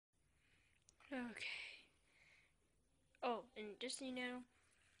Okay. Oh, and just so you know,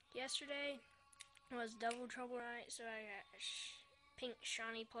 yesterday was Double Trouble night, so I got a pink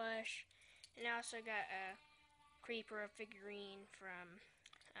shiny plush, and I also got a creeper figurine from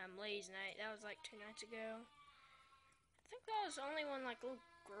Ladies Night. That was like 2 nights ago. I think that was the only one like little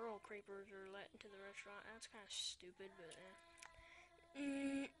girl creepers were let into the restaurant. That's kind of stupid, but.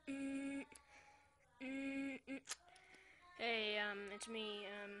 Hey, it's me.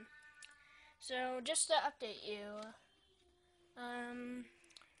 So just to update you,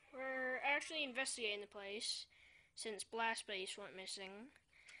 we're actually investigating the place since Blast Base went missing.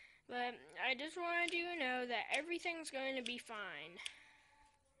 But I just wanted you to know that everything's going to be fine.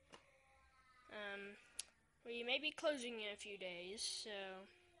 We may be closing in a few days, so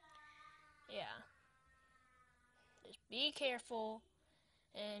yeah. Just be careful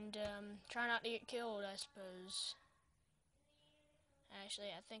and try not to get killed, I suppose. Actually,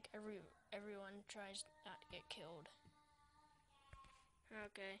 I think everyone tries not to get killed.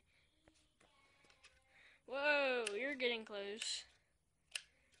 Okay. Whoa, you're getting close.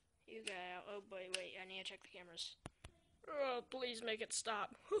 You got out. Oh boy, wait, I need to check the cameras. Oh, please make it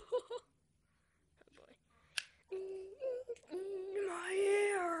stop. Oh boy. My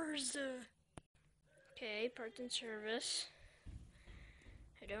ears! Okay, parts and service.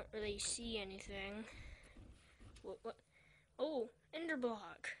 I don't really see anything. What? Oh,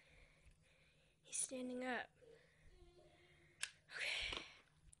 Enderblock. He's standing up. Okay.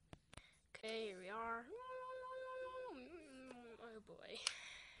 Okay, here we are. Oh boy.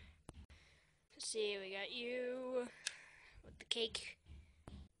 Let's see, we got you with the cake.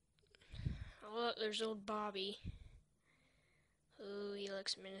 Oh, look, there's old Bobby. Oh, he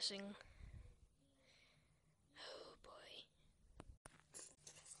looks menacing. Oh boy.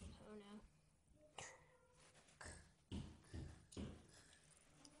 Oh no.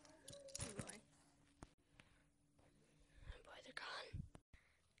 Oh boy. Oh boy, they're gone.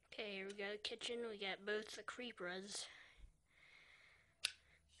 Okay, here we got the kitchen. We got both the creepers.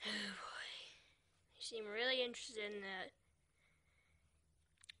 Oh boy. You seem really interested in that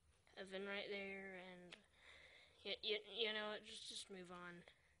oven right there, and you know what? Just move on.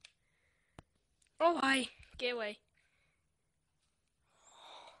 Oh hi, get away.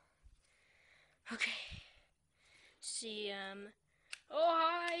 Okay. See, oh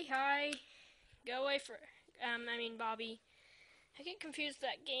hi. Go away for, I mean Bobby. I get confused with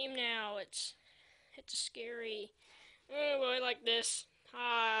that game now. It's scary. Oh boy, like this.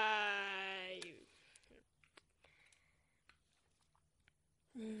 Hi.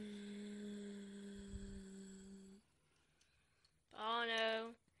 Oh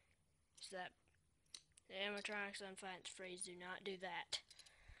no. Is that the animatronics on Finance Phrase? Do not do that.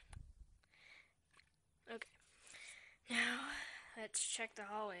 Okay. Now, let's check the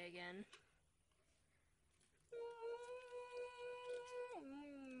hallway again.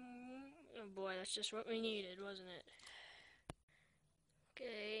 Oh boy, that's just what we needed, wasn't it?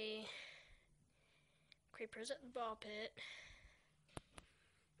 Okay. Creepers at the ball pit.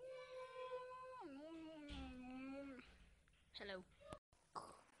 Hello.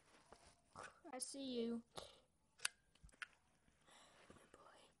 I see you. Oh boy.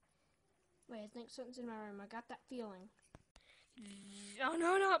 Wait, I think something's in my room. I got that feeling. Oh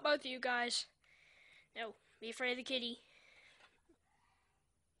no, not both of you guys. No, be afraid of the kitty.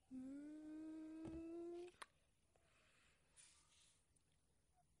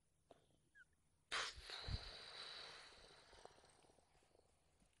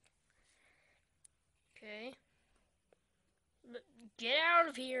 Okay. Get out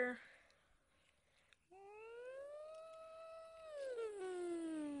of here.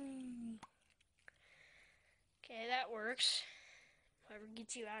 Okay, that works. Whoever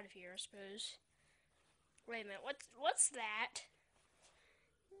gets you out of here, I suppose. Wait a minute, what's that?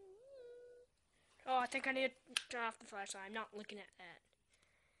 Oh, I think I need to turn off the flashlight. I'm not looking at that.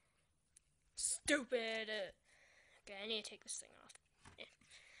 Stupid. Okay, I need to take this thing off. Yeah.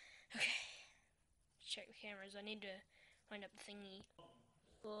 Okay. Check the cameras. I need to find up the thingy.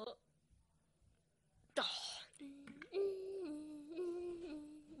 Oh.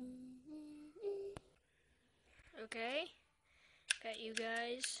 Okay. Got you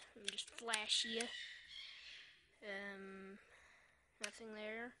guys. I'm just flash you. Nothing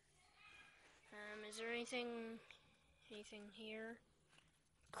there. Is there anything here?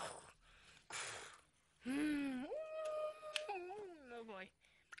 Oh boy.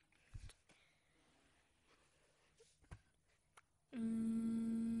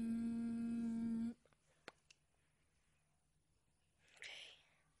 Okay.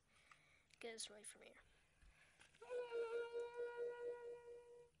 Get us away from here.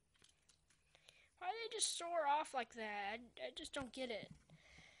 just soar off like that? I just don't get it.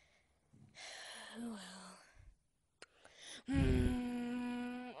 Oh well.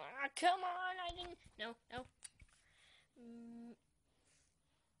 Come on, I didn't. No.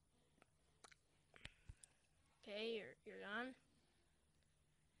 Okay, you're done.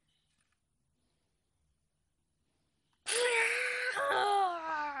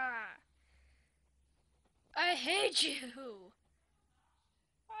 I hate you.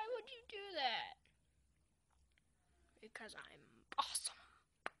 Why would you do that? Because I'm awesome.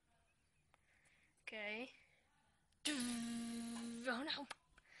 Okay. Oh no.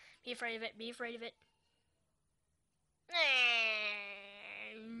 Be afraid of it. Be afraid of it.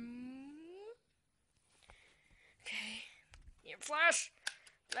 Okay. Yeah, flash.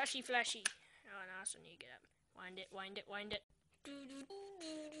 Flashy. Oh no, so you get up. Wind it.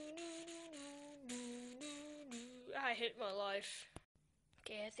 I hate my life.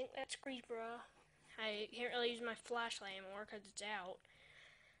 Okay, I think that's Greensboro. I can't really use my flashlight anymore because it's out.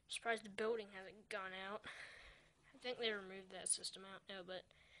 I'm surprised the building hasn't gone out. I think they removed that system out now, but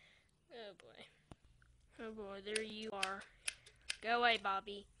oh boy. Oh boy, there you are. Go away,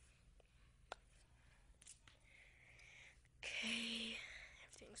 Bobby. Okay,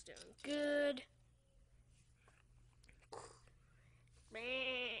 everything's doing good.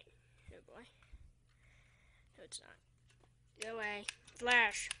 Oh boy. No, it's not. Go away.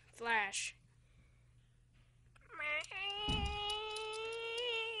 Flash.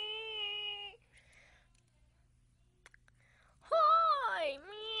 Hi,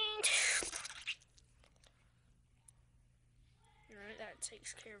 man. Alright, that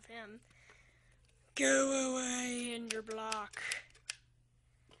takes care of him. Go away, Ender Block.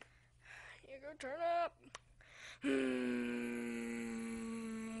 You go turn up.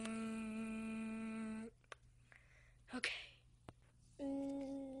 Okay.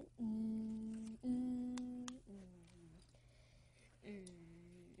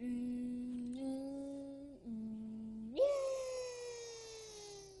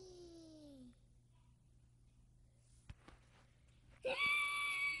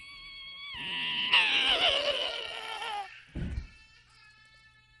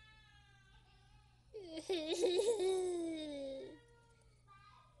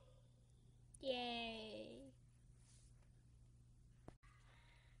 Yay.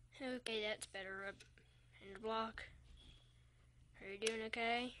 Okay, that's better up. Ender Block. Are you doing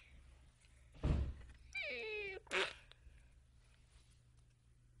okay?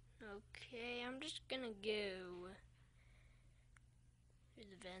 Okay, I'm just gonna go through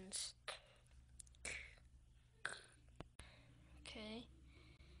the vents. Okay.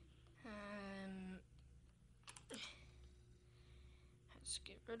 Let's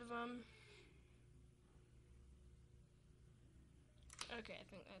get rid of them. Okay, I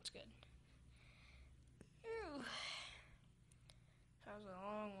think that's good. Ooh. That was a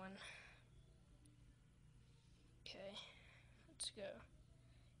long one. Okay, let's go.